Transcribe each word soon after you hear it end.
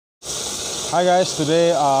Hi guys,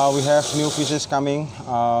 today we have new fishes coming,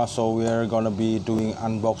 so we are gonna be doing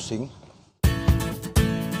unboxing.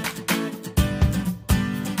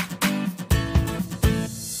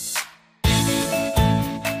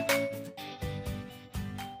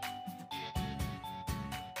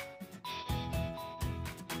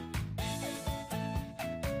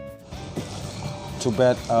 Too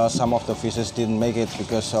bad some of the fishes didn't make it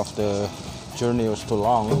because of the journey was too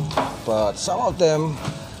long, but some of them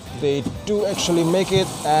they do actually make it,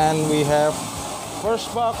 and we have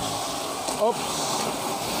first box.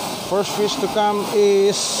 Oops. First fish to come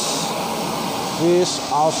is this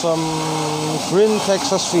awesome green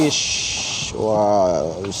Texas fish.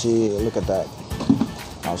 Wow, you see, look at that.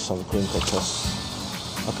 Awesome green Texas.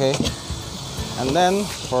 Okay. And then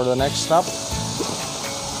for the next stop,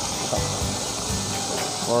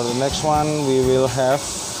 for the next one, we will have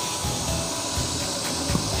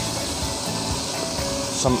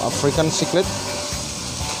some African cichlid.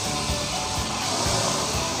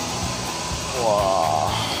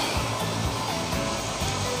 Wow.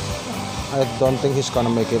 I don't think he's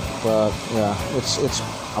gonna make it, but yeah, it's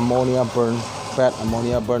ammonia burn, bad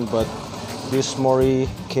ammonia burn, but this Mori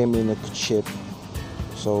came in a good shape,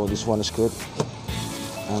 so this one is good.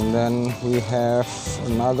 And then we have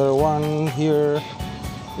another one here.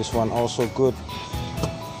 This one also good.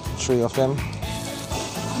 3 of them.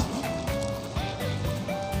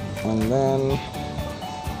 And then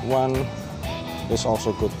one is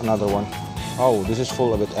also good. Another one. Oh, this is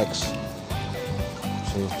full of eggs.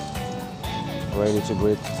 See, ready to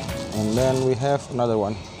breed. And then we have another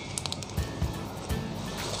one.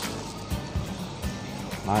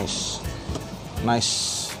 Nice,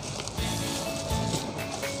 nice.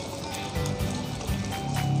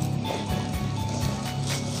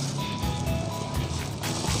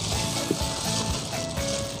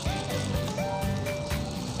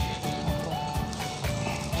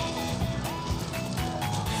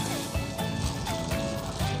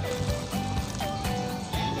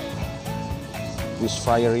 This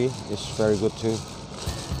fryery is very good too.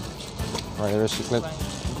 Fryery cichlid.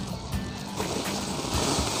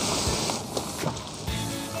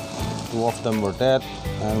 Two of them were dead,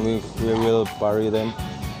 and we will bury them.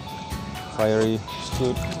 Fryery is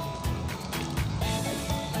good.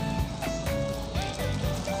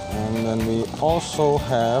 And then we also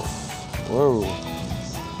have, whoa,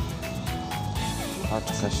 hard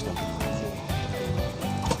to catch them.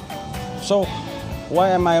 So,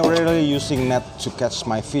 why am I really using net to catch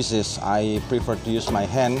my fishes? I prefer to use my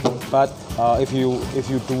hand, but if you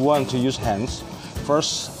do want to use hands,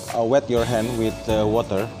 first wet your hand with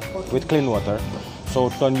water, with clean water. So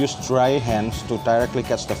don't use dry hands to directly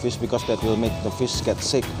catch the fish, because that will make the fish get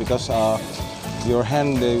sick. Because your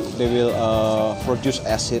hand they will produce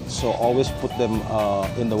acid. So always put them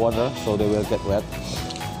in the water so they will get wet.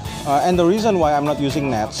 And the reason why I'm not using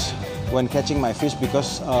nets when catching my fish,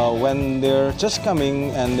 because when they're just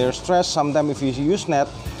coming and they're stressed, sometimes if you use net,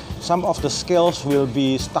 some of the scales will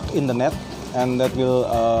be stuck in the net, and that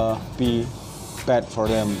will be bad for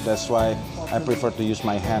them. That's why I prefer to use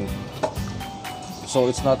my hand. So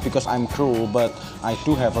it's not because I'm cruel, but I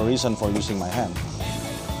do have a reason for using my hand.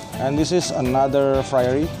 And this is another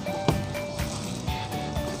fryery.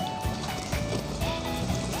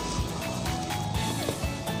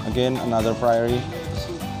 Again, another fryery.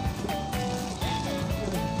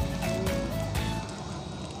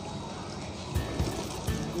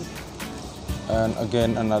 And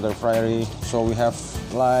again another fryery. So we have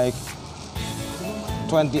like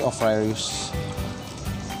 20 of fryeries.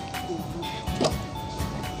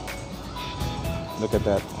 Look at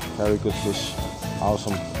that, very good fish.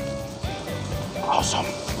 Awesome, awesome.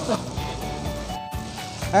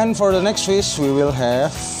 And for the next fish, we will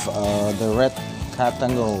have the red cat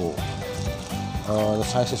kangaroo. The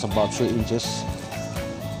size is about 3 inches.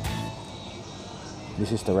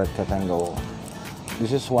 This is the red cat kangaroo.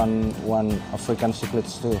 This is one African cichlid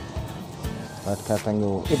too. Red cat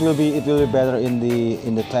kangaroo. It will be better in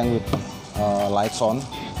the tank with lights on.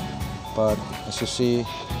 But as you see,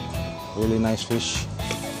 really nice fish.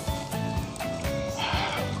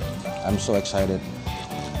 I'm so excited.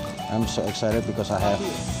 I'm so excited because I have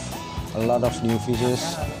a lot of new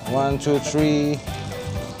fishes. 1, 2, 3,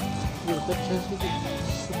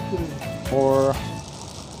 4.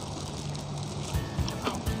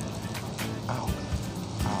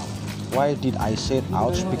 Why did I say it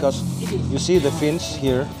ouch? Because you see the fins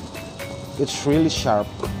here, it's really sharp.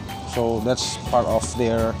 So that's part of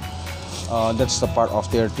their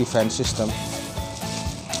defense system.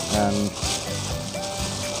 And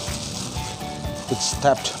it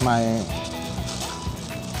stabbed my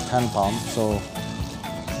hand palm, so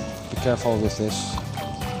careful with this.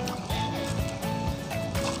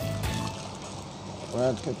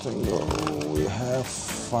 Red rectangle, we have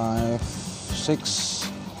 5,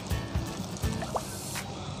 6,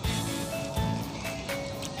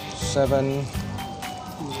 7,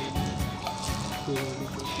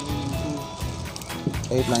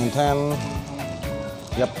 8, 9, 10.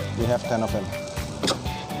 Yep, we have 10 of them.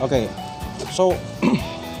 Okay, so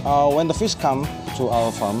when the fish come to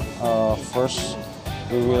our farm, first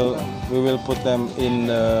we will put them in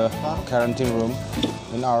the quarantine room,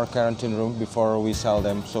 in our quarantine room before we sell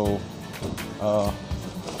them. So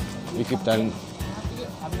we keep them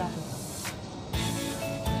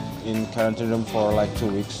in quarantine room for like 2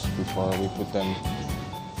 weeks before we put them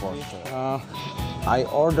for sale. I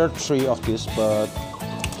ordered 3 of these, but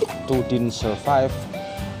 2 didn't survive,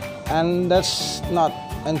 and that's not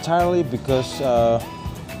entirely because the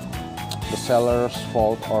seller's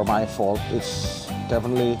fault or my fault. It's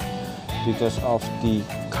definitely because of the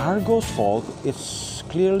cargo's fault. It's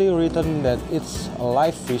clearly written that it's a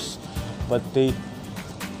live fish, but they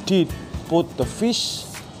did put the fish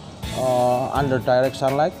under direct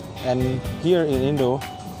sunlight, and here in Indo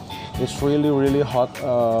it's really hot.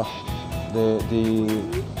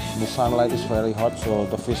 The sunlight is very hot, so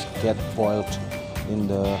the fish get boiled in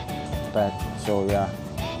the bag. So yeah,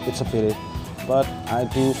 it's a pity, but I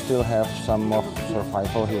do still have some of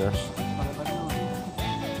survival here.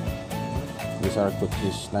 These are good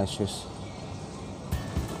fish, nice fish.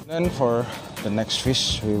 Then for the next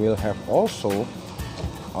fish, we will have also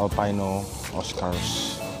albino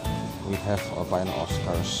Oscars. We have albino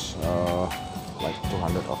Oscars, like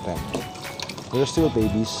 200 of them. They're still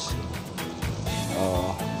babies.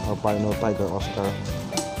 Albino tiger Oscar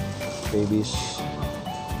babies,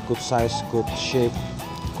 good size, good shape,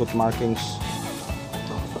 good markings.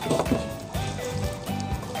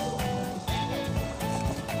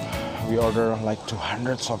 We order like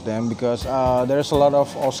 200 of them because there's a lot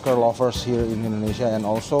of Oscar lovers here in Indonesia, and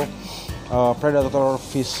also predator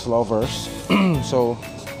fish lovers. So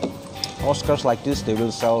Oscars like this, they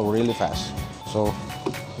will sell really fast. So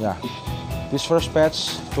yeah, this first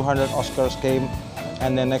batch 200 Oscars came,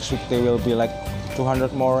 and then next week they will be like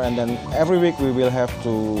 200 more, and then every week we will have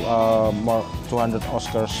more 200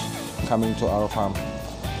 Oscars coming to our farm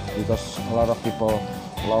because a lot of people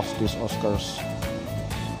love these Oscars.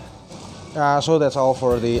 So that's all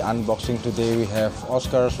for the unboxing today. We have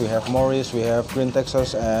Oscars, we have Morris, we have Green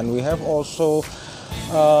Texas, and we have also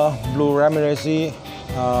Blue Ramirezi,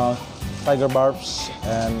 Tiger Barbs,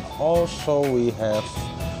 and also we have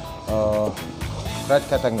Red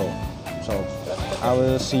Catango. So I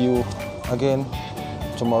will see you again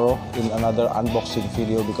tomorrow in another unboxing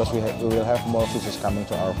video because we will have more fishes coming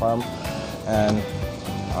to our farm, and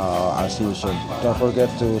I'll see you soon. Don't forget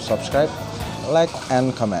to subscribe, like,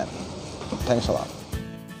 and comment. Thanks a lot.